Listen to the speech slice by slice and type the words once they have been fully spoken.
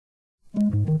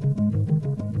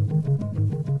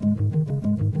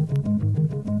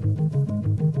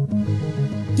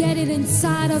Get it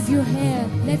inside of your head.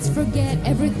 Let's forget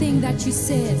everything that you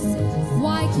said.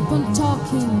 Why keep on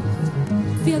talking?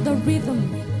 Feel the rhythm.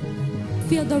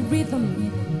 Feel the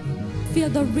rhythm. Feel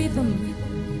the rhythm.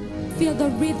 Feel the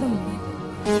rhythm.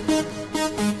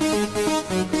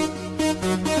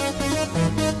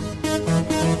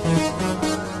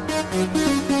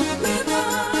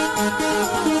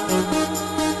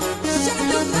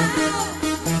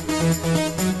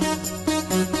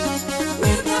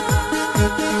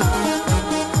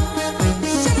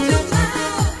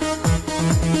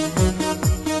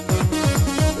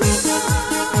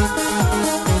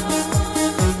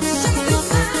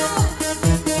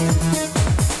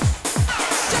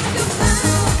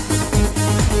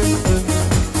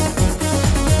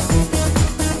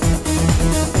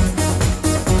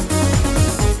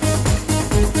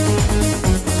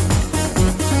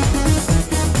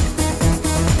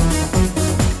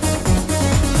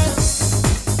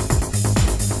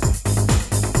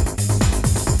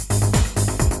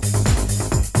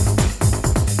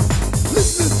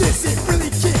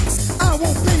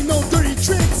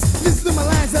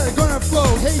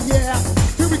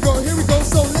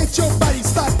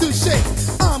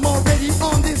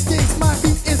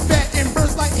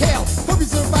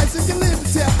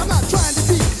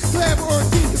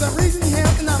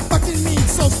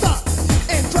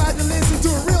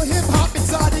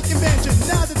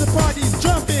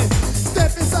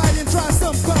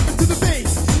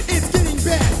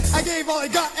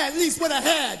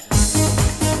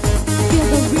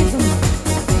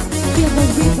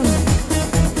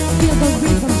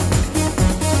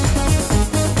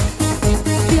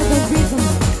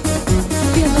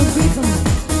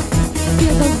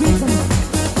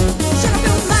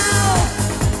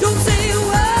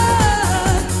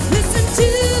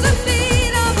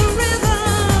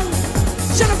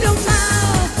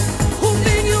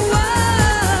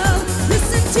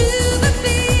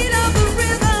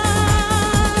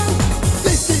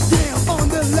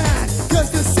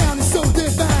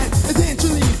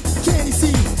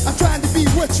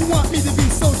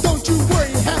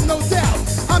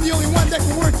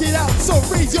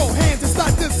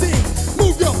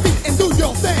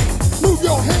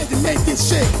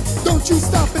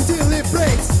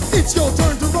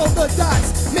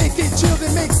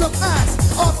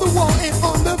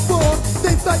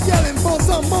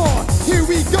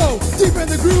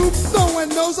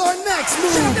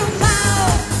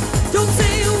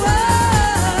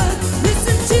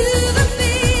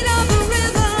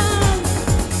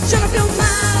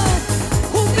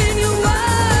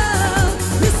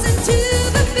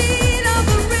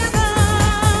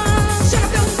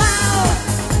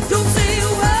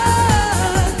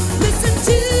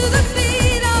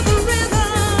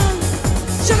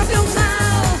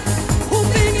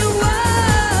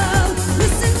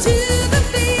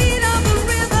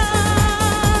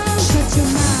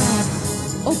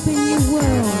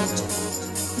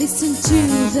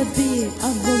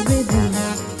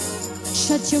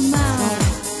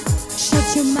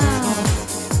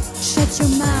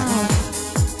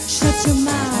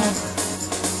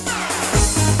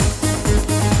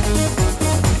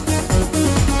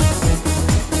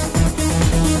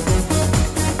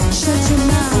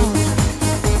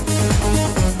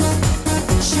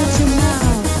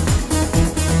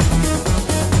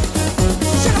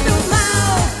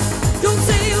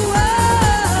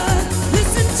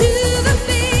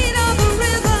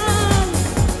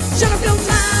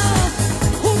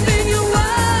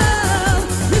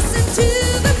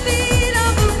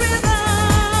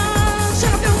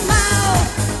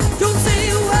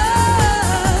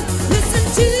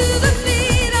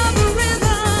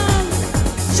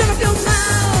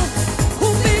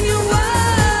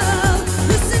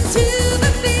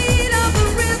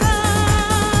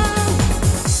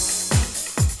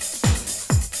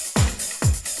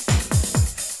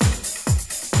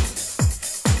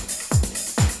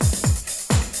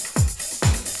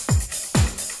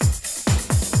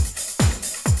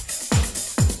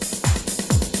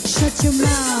 Shut your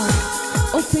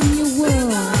mouth, open your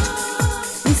world,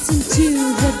 listen to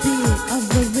the beat of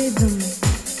the rhythm.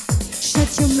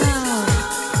 Shut your mouth,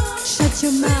 shut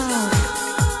your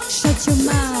mouth, shut your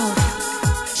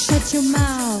mouth, shut your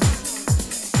mouth.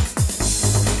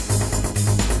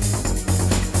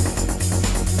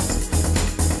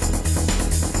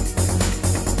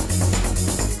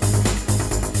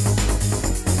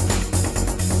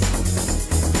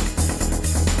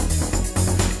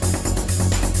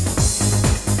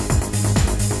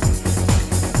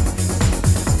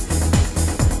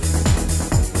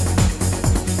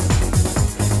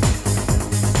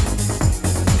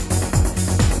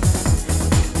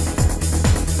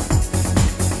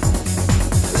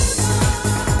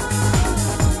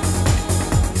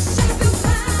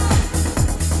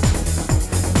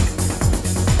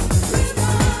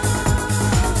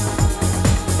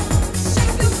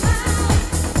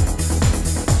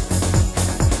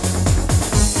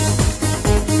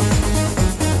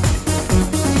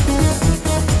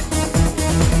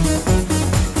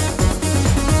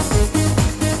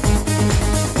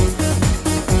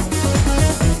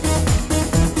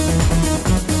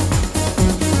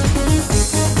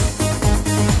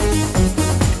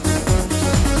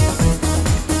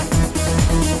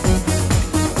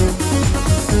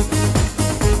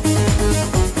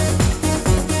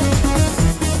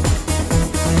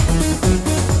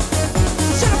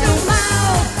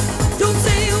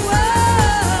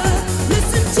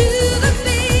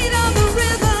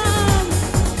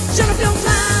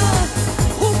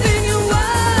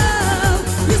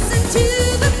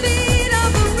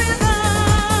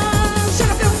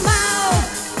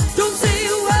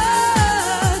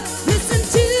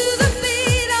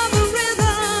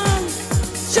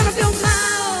 Shut up your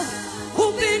mouth,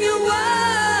 open your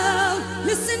world,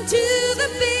 listen to the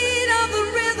beat of the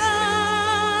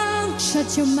rhythm.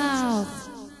 Shut your mouth.